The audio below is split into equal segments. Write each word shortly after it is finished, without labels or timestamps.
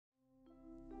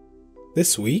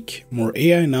This week, more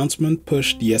AI announcements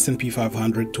pushed the S&P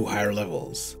 500 to higher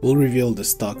levels. We'll reveal the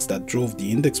stocks that drove the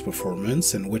index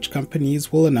performance and which companies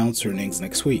will announce earnings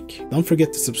next week. Don't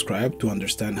forget to subscribe to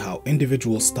understand how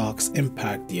individual stocks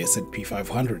impact the S&P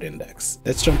 500 index.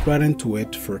 Let's jump right into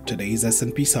it for today's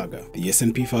S&P saga. The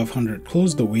S&P 500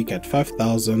 closed the week at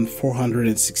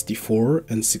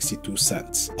 5,464.62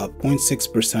 cents, up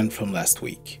 0.6% from last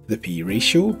week. The PE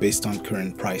ratio, based on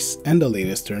current price and the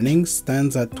latest earnings,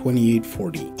 stands at 28.40,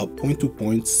 up 0.2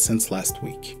 points since last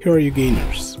week. Here are your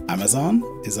gainers. Amazon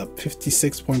is up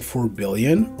 56.4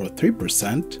 billion or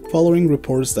 3%, following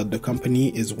reports that the company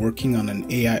is working on an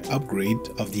AI upgrade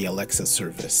of the Alexa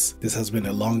service. This has been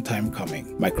a long time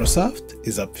coming. Microsoft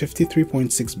is up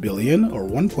 53.6 billion or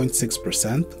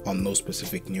 1.6% on no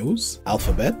specific news.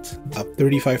 Alphabet up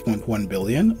 35.1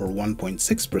 billion or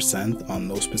 1.6% on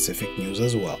no specific news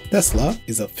as well. Tesla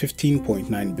is up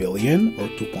 15.9 billion or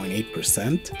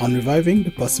 2.8% on reviving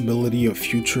the possibility of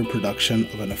future production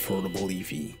of an affordable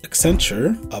EV.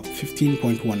 Accenture, up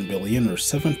 15.1 billion or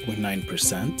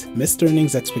 7.9%, missed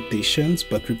earnings expectations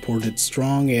but reported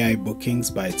strong AI bookings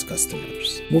by its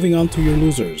customers. Moving on to your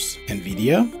losers.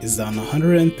 Nvidia is down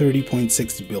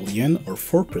 130.6 billion or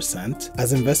 4%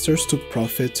 as investors took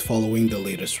profits following the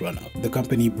latest run-up. The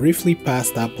company briefly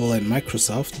passed Apple and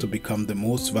Microsoft to become the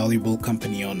most valuable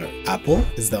company on Earth. Apple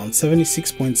is down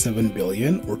 76.7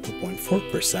 billion or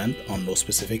 2.4% on no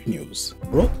specific news.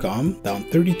 Broadcom down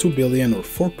 32 billion or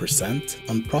 4%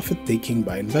 on profit-taking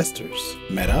by investors.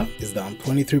 Meta is down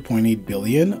 23.8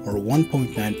 billion or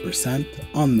 1.9%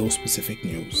 on no specific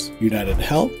news. United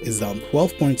Health is down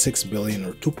 12.6 billion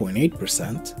or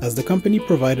 2.8% as the company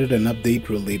provided an update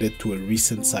related to a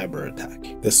recent cyber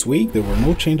attack. This week, there were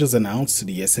no changes announced to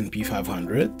the S&P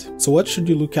 500, so what should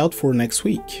you look out for next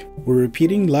week? We're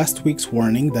repeating last week's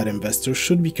warning that investors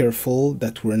should be careful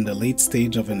that we're in the late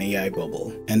stage of an AI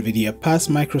bubble. Nvidia passed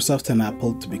Microsoft and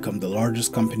Apple to become the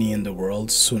largest company in the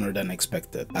world sooner than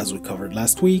expected. As we covered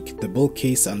last week, the bull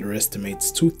case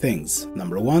underestimates two things.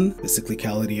 Number one, the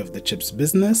cyclicality of the chips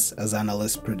business, as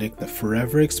analysts predict a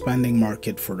forever expanding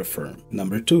market for the firm.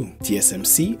 Number two,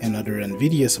 TSMC and other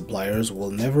Nvidia suppliers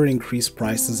will never increase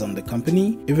prices on the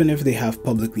company, even if they have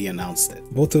publicly announced it.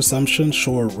 Both assumptions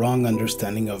show a wrong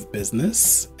understanding of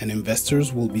business, and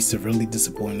investors will be severely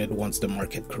disappointed once the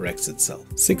market corrects itself.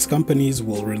 6 companies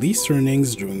will release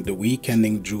earnings during the week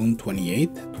ending June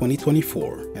 28,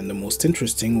 2024, and the most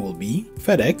interesting will be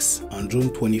FedEx on June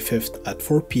 25th at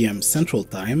 4 p.m. Central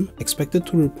Time, expected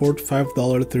to report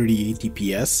 $5.38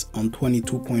 EPS on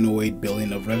 22.08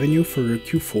 billion of revenue for their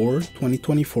Q4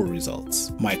 2024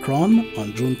 results. Micron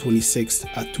on June 26th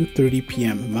at 2:30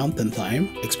 p.m. Mountain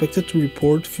Time, expected to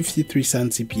report 53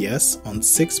 cents EPS on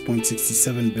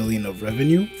 6.67 billion of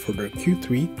revenue for their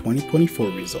Q3 2024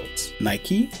 results.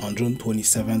 Nike on June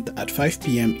 27th at 5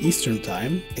 p.m. Eastern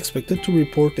Time, expected to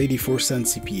report 84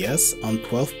 cents EPS on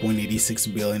 12.86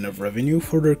 billion of revenue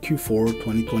for their Q4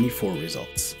 2024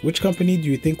 results. Which company do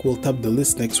you think will top the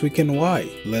list next week and why?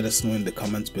 Let us know in the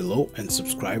comments below and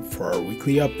subscribe for our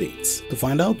weekly updates. To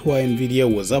find out why Nvidia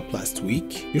was up last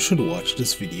week, you should watch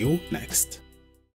this video next.